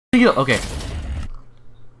Okay.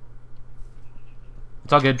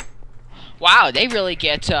 It's all good. Wow, they really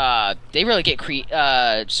get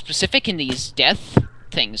specific in these death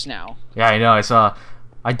things now. Yeah, I know.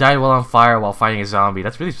 I died while on fire while fighting a zombie.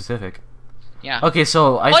 That's really specific. Yeah. Okay,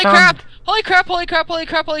 so I Holy found... crap! Holy crap! Holy crap! Holy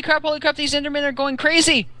crap! Holy crap! Holy crap! These Endermen are going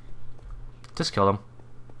crazy. Just kill them.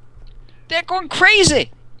 They're going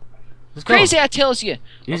crazy. Just kill Crazy, them. I tells you.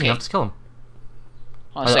 Easy enough. Just kill them.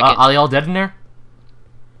 Hold on a second. Are they all dead in there?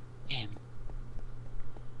 Damn.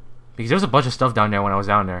 Because there was a bunch of stuff down there when I was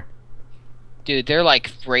down there. Dude, they're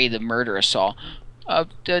like ready to murder us all.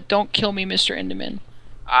 Don't kill me, Mr. Enderman.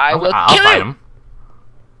 I'll kill fight you. him.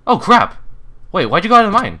 Oh crap! Wait, why'd you go out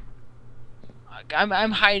of mine?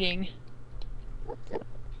 I'm hiding.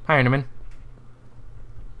 Hi, Enderman.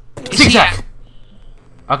 Is he Zigzag!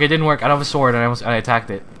 Okay, it didn't work. I don't have a sword, and I attacked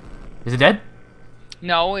it. Is it dead?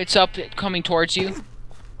 No, it's up, coming towards you.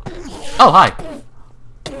 Oh, hi.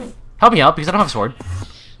 Help me out, because I don't have a sword.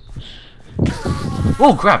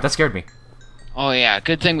 Oh crap, that scared me. Oh yeah,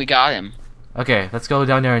 good thing we got him. Okay, let's go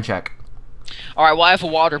down there and check. Alright, well I have a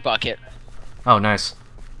water bucket. Oh, nice.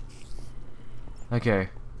 Okay.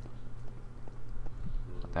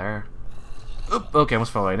 There. Oop, okay,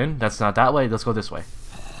 almost fell right in. That's not that way. Let's go this way.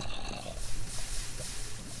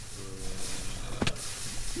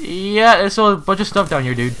 Yeah, there's a bunch of stuff down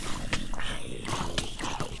here, dude.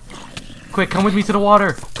 Quick, come with me to the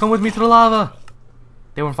water. Come with me to the lava.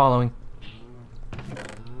 They weren't following.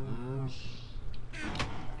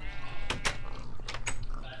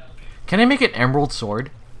 Can I make an emerald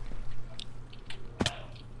sword?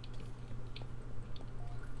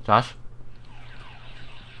 Josh?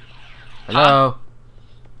 Hello?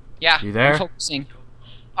 Yeah, You there? I'm focusing.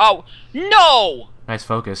 Oh, no! Nice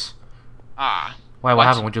focus. Ah. Why, what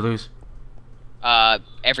happened? What'd you lose?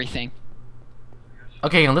 Everything.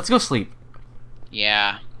 Okay, let's go sleep.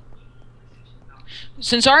 Yeah.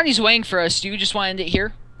 Since Arnie's waiting for us, do you just want to end it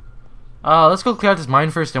here? Let's go clear out this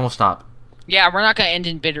mine first, then we'll stop. Yeah, we're not gonna end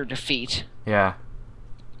in bitter defeat. Yeah.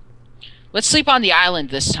 Let's sleep on the island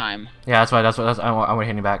this time. Yeah, that's why I'm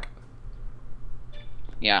heading back.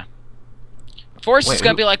 Yeah. Forrest Wait, is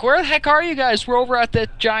gonna be like, where the heck are you guys? We're over at the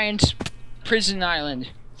giant prison island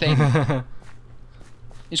thing.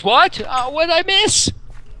 Is what? What did I miss?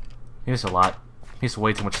 He missed a lot. He missed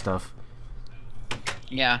way too much stuff.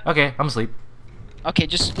 Yeah. Okay, I'm asleep. Okay,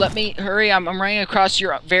 just let me hurry. I'm running across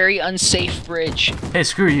your very unsafe bridge. Hey,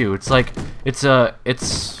 screw you. It's like it's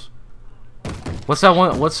what's that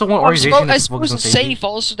one? What's the one organization I that's suppose focused on it's safety? safe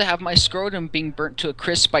also to have my scrotum being burnt to a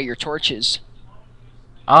crisp by your torches.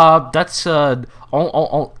 That's again,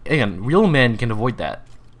 real men can avoid that.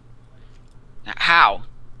 How?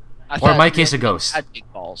 Or in my case, a ghost. Had big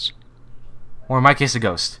balls. Or in my case, a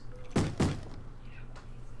ghost.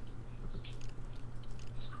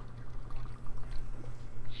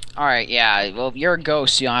 Alright, yeah, well, you're a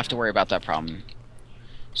ghost, so you don't have to worry about that problem.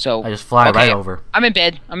 So... I just fly right over. I'm in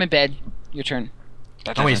bed. I'm in bed. Your turn.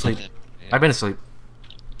 I'm asleep. I've been asleep.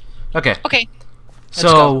 Okay. Okay.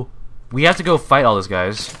 So, we have to go fight all those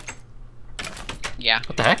guys. Yeah.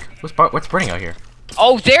 What the heck? What's burning out here?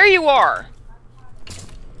 Oh, there you are!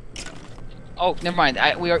 Oh, never mind.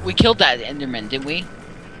 We killed that Enderman, didn't we?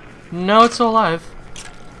 No, it's still alive.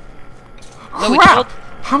 No, Crap!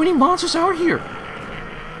 How many monsters are here?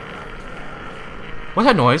 What's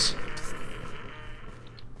that noise?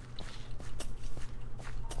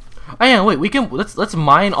 Oh yeah, wait. We can let's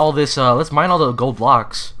mine all this. Let's mine all the gold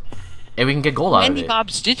blocks, and we can get gold out of Many it.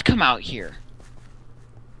 mobs did come out here.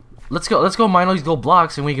 Let's go mine all these gold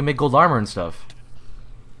blocks, and we can make gold armor and stuff.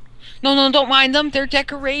 No, don't mind them. They're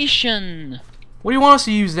decoration. What do you want us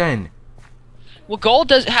to use then? Well,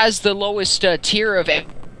 gold has the lowest tier of any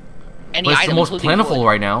But it's item. the most plentiful wood.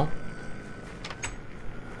 right now.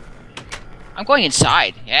 I'm going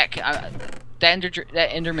inside. Heck, that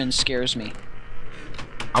Enderman scares me.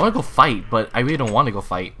 I want to go fight, but I really don't want to go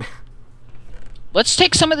fight. Let's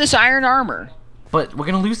take some of this iron armor. But we're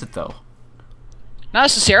gonna lose it though. Not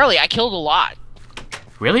necessarily. I killed a lot.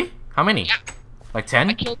 Really? How many? Yeah. Like 10?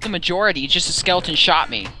 I killed the majority. Just a skeleton shot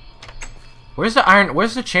me. Where's the iron?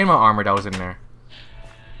 Where's the chainmail armor that was in there?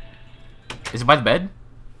 Is it by the bed?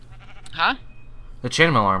 Huh? The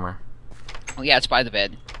chainmail armor. Oh yeah, it's by the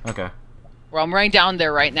bed. Okay. Well, I'm running down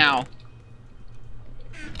there right now.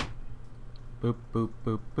 Boop, boop,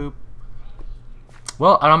 boop, boop.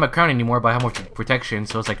 Well, I don't have my crown anymore, but I have more protection,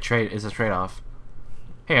 so it's like it's a trade-off.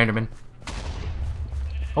 Hey, Enderman.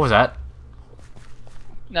 What was that?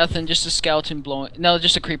 Nothing, just a skeleton blowing... No,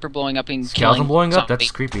 just a creeper blowing up and Skeleton blowing up? zombie.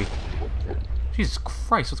 That's creepy. Jesus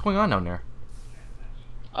Christ, what's going on down there?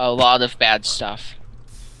 A lot of bad stuff.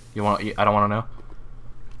 You want? I don't want to know.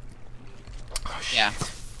 shit. Yeah.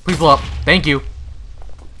 Please blow up. Thank you.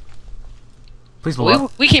 Please blow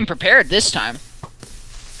up. We came prepared this time.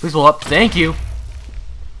 Please blow up. Thank you.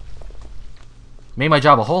 Made my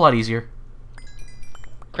job a whole lot easier.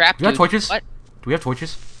 Crap, Do we have torches? What? Do we have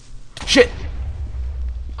torches? Shit!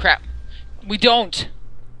 Crap. We don't.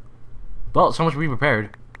 Well, so much for being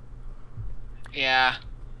prepared. Yeah.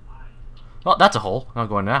 Well, that's a hole. I'm not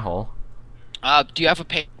going in that hole. Do you have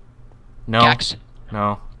a No. pickaxe?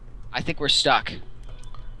 No. I think we're stuck.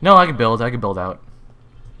 No, I can build. I can build out.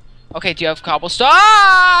 Okay, do you have cobblestone?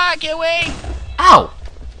 Ah! Get away! Ow!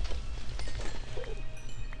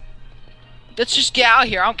 Let's just get out of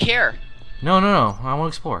here. I don't care. No, no, no. I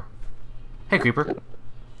want to explore. Hey, creeper.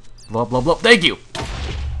 Blow up, blow up, blow up. Thank you!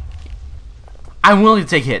 I'm willing to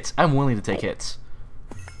take hits. I'm willing to take hits.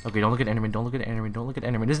 Okay, don't look at Enderman. Don't look at Enderman. Don't look at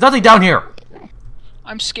Enderman. There's nothing down here!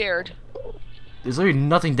 I'm scared. There's literally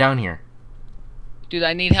nothing down here. Dude,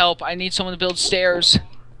 I need help. I need someone to build stairs.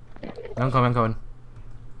 I'm coming, I'm coming.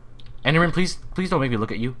 Enderman, please don't make me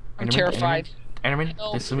look at you. I'm Enderman, terrified. Enderman,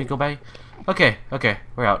 Help. just let me go by. Okay, okay,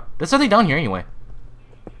 we're out. There's nothing down here anyway.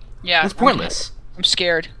 Yeah. It's pointless. I'm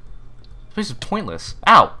scared. This place is pointless.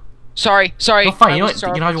 Ow! Sorry. No, fine, you know I what? was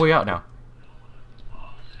You can have your way out now.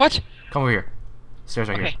 What? Come over here. Stairs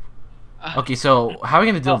right Okay. here. Okay, so how are we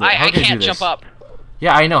gonna deal with it? How are I we gonna do can't this? jump up.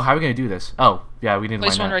 Yeah, I know. How are we gonna do this? Oh, yeah, we didn't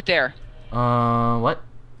Place mind one that. right there. What?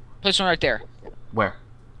 Place one right there. Where?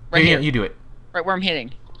 Right here. You do it. Right where I'm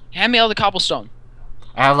hitting. Hand me all the cobblestone.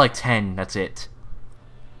 I have like 10. That's it.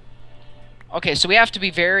 Okay, so we have to be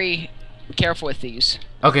very careful with these.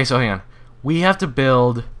 Okay, so hang on. We have to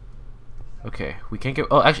build. Okay, we can't get.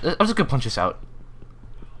 Oh, actually, I'm just gonna punch this out.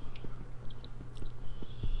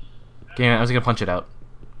 Okay, I was gonna punch it out.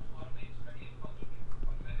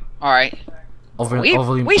 All right.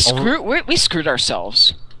 We screwed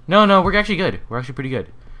ourselves. No, no, we're actually good. We're actually pretty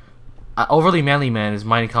good. Overly manly man is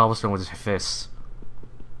mining cobblestone with his fists.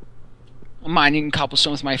 I'm mining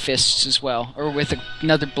cobblestone with my fists as well, or with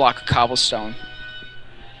another block of cobblestone.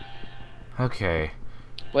 Okay.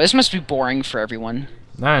 Well, this must be boring for everyone.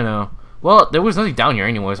 I don't know. Well, there was nothing down here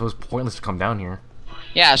anyway, so it was pointless to come down here.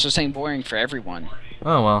 Yeah, so saying boring for everyone.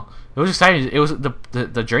 Oh well, it was exciting. It was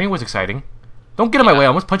the journey was exciting. Don't get in my way. I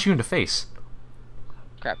almost punch you in the face.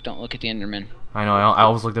 Crap! Don't look at the Enderman. I know. I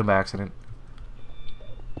almost looked at him by accident.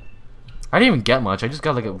 I didn't even get much. I just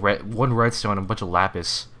got like one redstone and a bunch of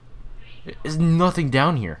lapis. There's nothing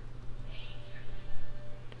down here.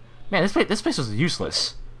 Man, this place was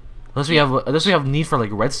useless. Unless we have need for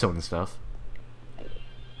like redstone and stuff.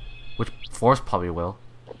 Which Forest probably will.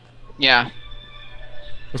 Yeah.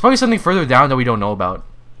 There's probably something further down that we don't know about.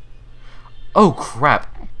 Oh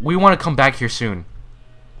crap! We want to come back here soon.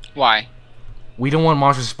 Why? We don't want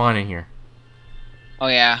monsters to spawn in here. Oh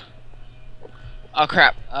yeah. Oh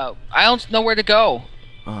crap! I don't know where to go.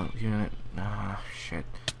 Oh, shit.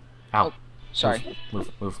 Ow. Oh, sorry.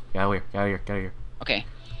 Move. Get out of here. Get out of here. Okay.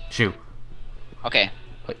 Shoo. Okay.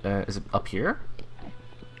 Is it up here?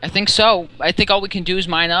 I think so. I think all we can do is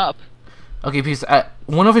mine up. Okay, please.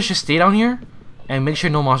 One of us should stay down here and make sure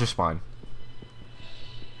no monsters spawn.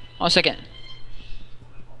 Hold on a second.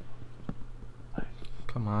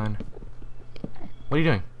 Come on. What are you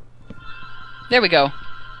doing? There we go.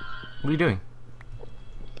 What are you doing?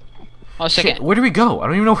 Hold on a second. Shit, where do we go? I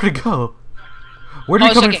don't even know where to go. Where did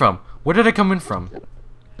we come in from? Where did I come in from?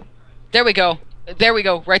 There we go. There we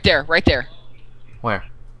go. Right there. Right there. Where?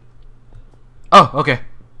 Oh, okay.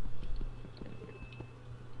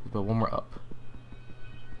 But one more up.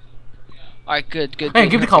 Alright, good. Hey, good.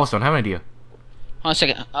 give me the cobblestone. I have an idea. Hold on a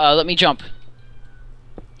second. Let me jump.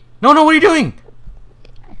 No, what are you doing?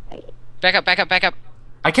 Back up.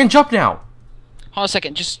 I can't jump now. Hold on a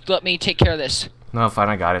second. Just let me take care of this. No, fine,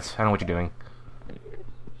 I got it. I know what you're doing.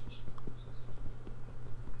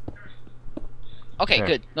 Okay, there.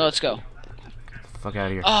 good. Now let's go. Fuck out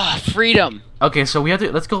of here. Ah, freedom. Okay, so we have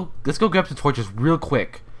to let's go grab some torches real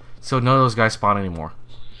quick, so none of those guys spawn anymore.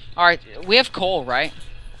 All right, we have coal, right?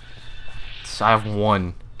 So I have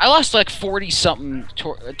one. I lost like 40-something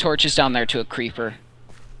torches down there to a creeper.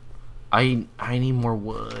 I need more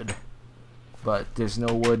wood, but there's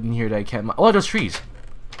no wood in here that I can't. Oh, there's trees.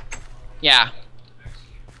 Yeah.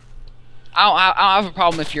 I don't have a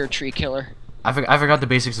problem if you're a tree killer. I forgot the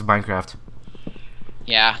basics of Minecraft.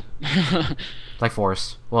 Yeah. Like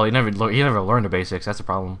Forest. Well, he never learned the basics. That's the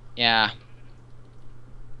problem. Yeah.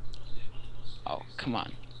 Oh, come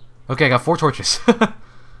on. Okay, I got 4 torches. All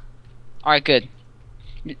right, good.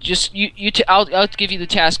 Just I'll give you the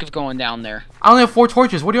task of going down there. I only have 4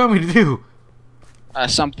 torches. What do you want me to do?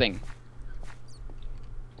 Something.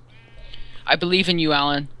 I believe in you,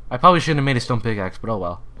 Alan. I probably shouldn't have made a stone pickaxe, but oh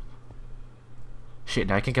well. Shit,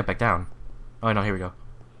 now I can't get back down. Oh no, here we go.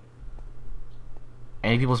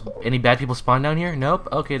 Any bad people spawn down here? Nope.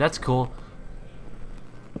 Okay, that's cool.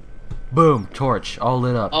 Boom, torch, all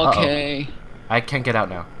lit up. Okay. I can't get out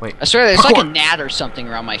now. Wait. I swear, there's like a gnat or something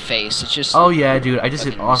around my face. It's just. Oh yeah, dude, I just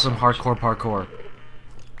did awesome hardcore parkour.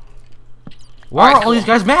 Why Alright, are all these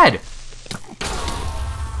guys mad?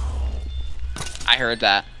 I heard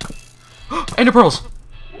that. Ender pearls.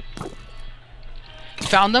 You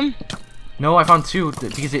found them? No, I found 2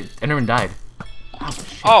 because Enderman died. Oh,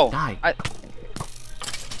 shit, Oh, died.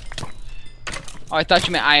 I thought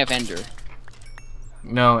you meant Eye of Ender.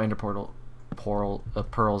 No, Ender portal,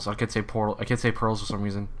 pearls. I could say portal. I can't say pearls for some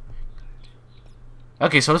reason.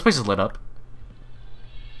 Okay, so this place is lit up.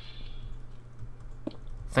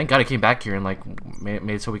 Thank God I came back here and like made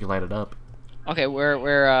it so we could light it up. Okay,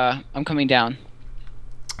 I'm coming down.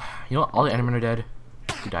 You know what? All the Endermen are dead.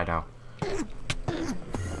 You die now.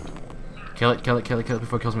 Kill it, kill it, kill it, kill it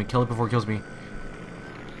before it kills me. Kill it before it kills me.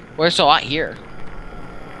 Well, there's a lot here.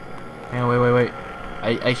 Hang on, wait.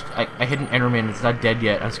 I hit an Enderman. It's not dead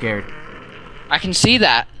yet. I'm scared. I can see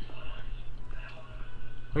that.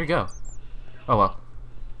 Where'd he go? Oh well.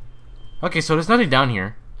 Okay, so there's nothing down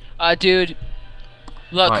here. Dude.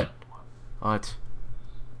 Look. What?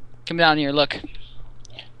 Come down here, look.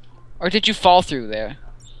 Or did you fall through there?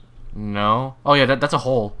 No. Oh yeah, that's a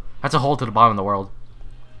hole. That's a hole to the bottom of the world.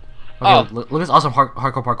 Okay, oh. Look at this awesome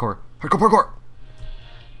hardcore parkour. Hardcore parkour!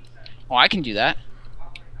 Oh, I can do that.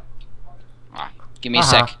 Give me a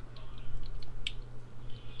sec.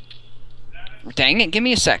 Dang it, give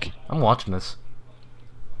me a sec. I'm watching this.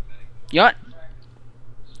 You know what?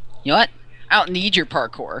 You know what? I don't need your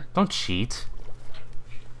parkour. Don't cheat.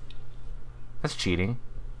 That's cheating.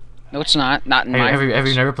 No, it's not. Not in my... Have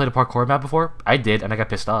you never played a parkour map before? I did, and I got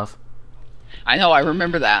pissed off. I know, I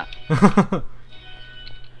remember that.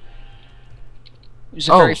 It was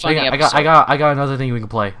a very funny episode. I got another thing we can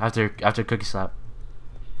play after Cookie Slap.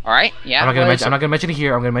 All right, yeah. I'm not gonna mention it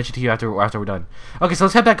here. I'm gonna mention it to you after we're done. Okay, so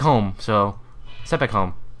let's head back home. So, let's head back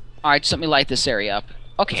home. All right, just let me light this area up.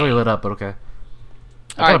 Okay. It's already lit up, but okay.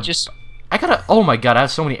 All right, just. I gotta. Oh my God! I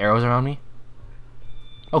have so many arrows around me.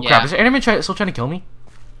 Oh crap! Is the Enderman still trying to kill me?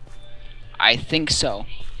 I think so.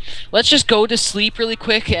 Let's just go to sleep really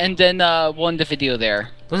quick, and then we'll end the video there.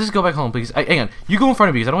 Let's just go back home, please. Hang on. You go in front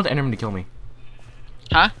of me because I don't want the Enderman to kill me.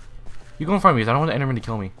 Huh? You go in front of me because I don't want the Enderman to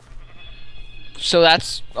kill me. So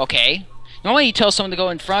that's okay. Normally you tell someone to go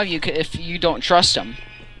in front of you if you don't trust them.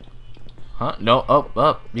 Huh? No.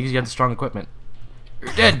 Oh, because you have the strong equipment.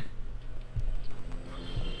 You're dead.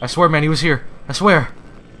 I swear, man, he was here. I swear.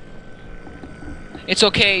 It's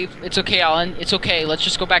okay. It's okay, Alan. It's okay. Let's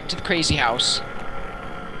just go back to the crazy house.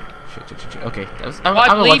 Shit. Okay.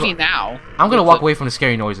 I'm leaving now. I'm gonna walk away from the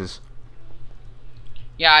scary noises.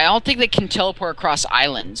 Yeah, I don't think they can teleport across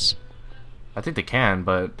islands. I think they can,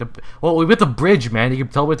 but well, we hit the bridge, man. You can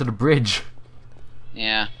teleport to the bridge.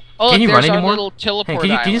 Yeah. Oh, can you run anymore? Little teleport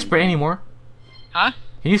hey, can you sprint anymore? Huh?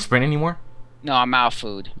 Can you sprint anymore? No, I'm out of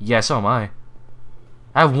food. Yeah, so am I.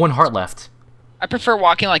 I have 1 heart left. I prefer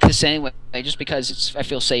walking like this anyway, just because I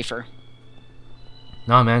feel safer.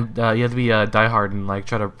 No, man, you have to be diehard and like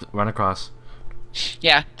try to run across.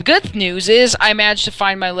 Yeah. The good news is I managed to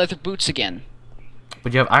find my leather boots again.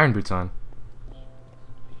 But you have iron boots on.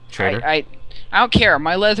 Traitor. I don't care.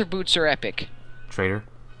 My leather boots are epic. Traitor.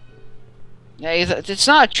 Yeah, it's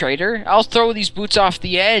not a traitor. I'll throw these boots off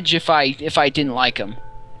the edge if I didn't like them.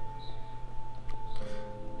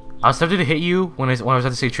 I was tempted to hit you when I was about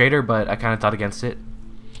to say traitor, but I kind of thought against it.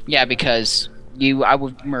 Yeah, because I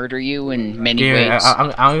would murder you in many ways.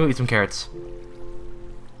 I'm gonna eat some carrots.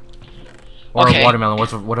 Or a watermelon,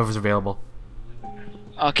 whatever's available.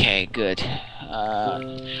 Okay, good.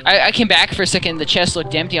 I came back for a second, the chest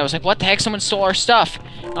looked empty. I was like, what the heck, someone stole our stuff.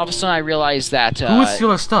 And all of a sudden I realized that... Who would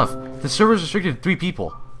steal our stuff? The server's restricted to 3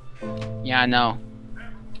 people. Yeah, I know.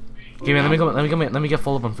 Okay, man, let me get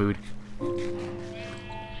full up on food.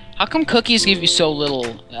 How come cookies give you so little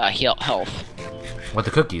health? What,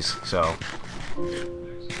 the cookies? So...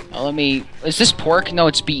 Oh, is this pork? No,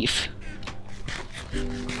 it's beef.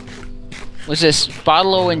 What's this?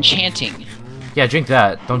 Bottle o' enchanting. Yeah, drink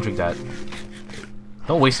that. Don't drink that.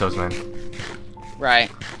 Don't waste those, man. Right.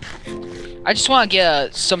 I just want to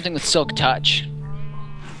get something with silk touch.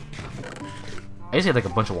 I just had like a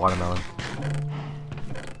bunch of watermelon.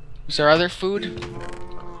 Is there other food?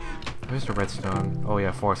 Where's the redstone? Oh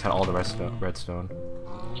yeah, Forrest had all the redstone.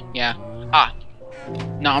 Yeah. Ah.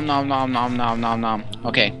 Nom nom nom nom nom nom nom.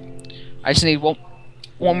 Okay. I just need one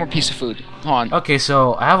more piece of food. Hold on. Okay,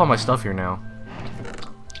 so I have all my stuff here now.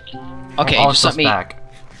 Okay, just let me... back.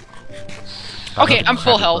 Okay, I'm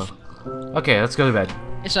full health. Okay, let's go to bed.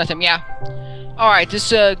 It's nothing. Yeah. All right. This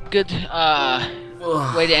is a good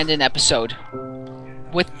way to end an episode.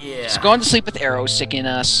 With just going to sleep with arrows sticking in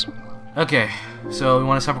us. Okay, so we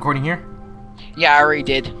want to stop recording here? Yeah, I already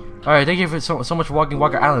did. Alright, thank you for so much for walking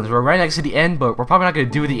Waka Islands. We're right next to the end, but we're probably not going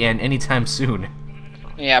to do the end anytime soon.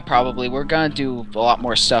 Yeah, probably. We're gonna do a lot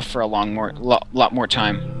more stuff for a lot more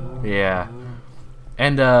time. Yeah.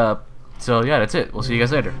 And, so yeah, that's it. We'll see you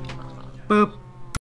guys later. Boop.